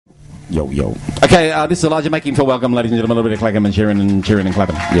Yo, yo. Okay, this is Elijah making for welcome, ladies and gentlemen. A little bit of clapping and cheering and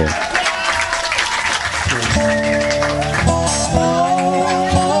clapping. Yeah.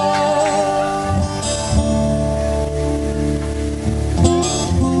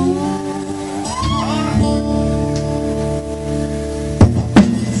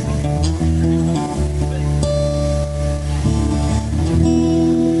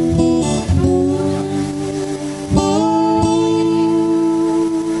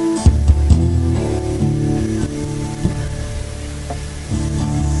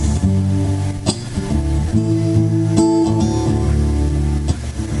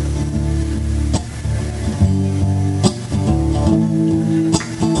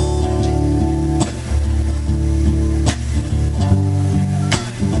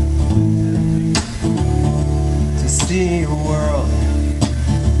 See a world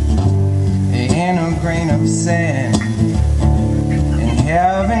in a grain of sand, in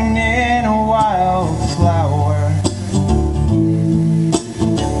heaven in a wildflower,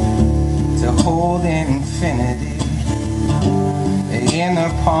 to hold infinity in the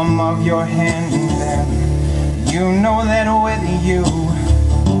palm of your hand. And you know that with you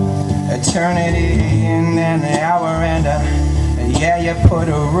eternity in an hour, and yeah, you put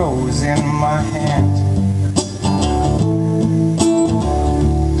a rose in my hand.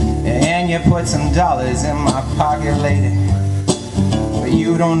 And you put some dollars in my pocket, lady. But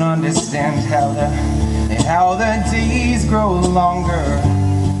you don't understand how the days grow longer.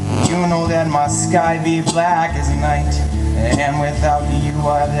 You know that my sky be black as night, and without you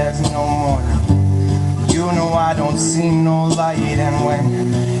there's no morning. You know I don't see no light, and when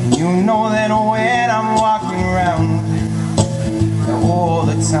you know that when I'm walking around all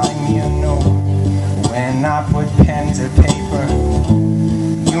the time, you know when I put pen to paper,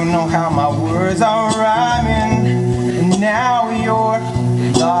 you know how my words are rhyming, and now you're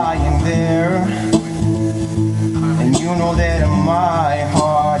lying there. And you know that my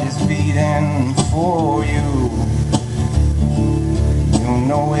heart is beating for you.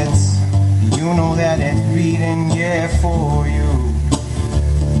 You know that it's beating, yeah, for you.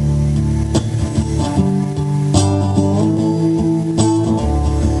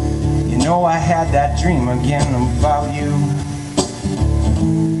 You know I had that dream again about you.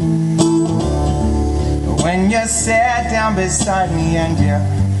 When you sat down beside me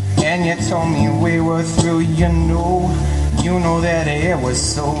and you told me we were through, you know that it was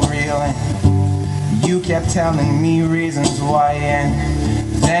so real, and you kept telling me reasons why, and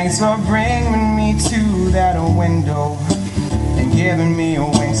thanks for bringing me to that window and giving me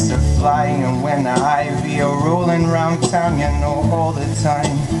wings to fly. And when I be a rolling round town, you know, all the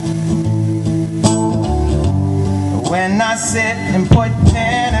time, when I sit and put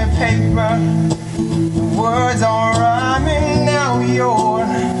pen and paper, words are rhyming, now you're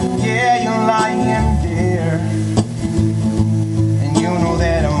lying there. And you know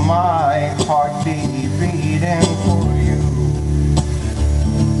that my heart be beating for you.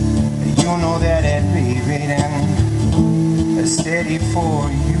 You know that it be beating steady for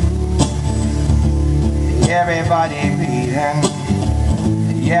you. Everybody beating,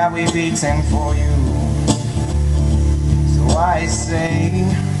 yeah, we beating for you. So I say,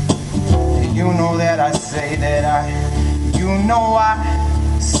 you know that I say that I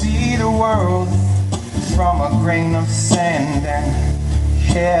see the world from a grain of sand, and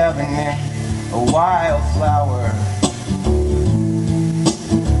heaven in a wildflower,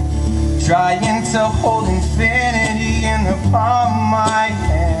 trying to hold infinity in the palm of my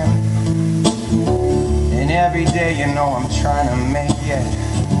hand. And every day, you know, I'm trying to make it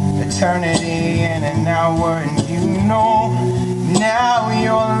eternity in an hour, and you know now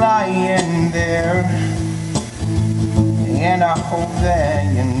you're lying there. And I hope that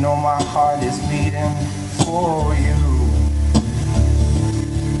you know my heart is beating for you.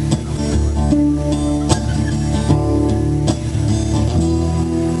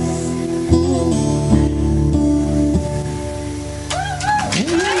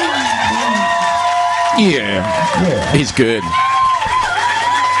 Yeah. He's good.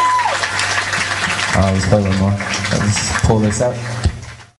 Let's play one more. Let's pull this out.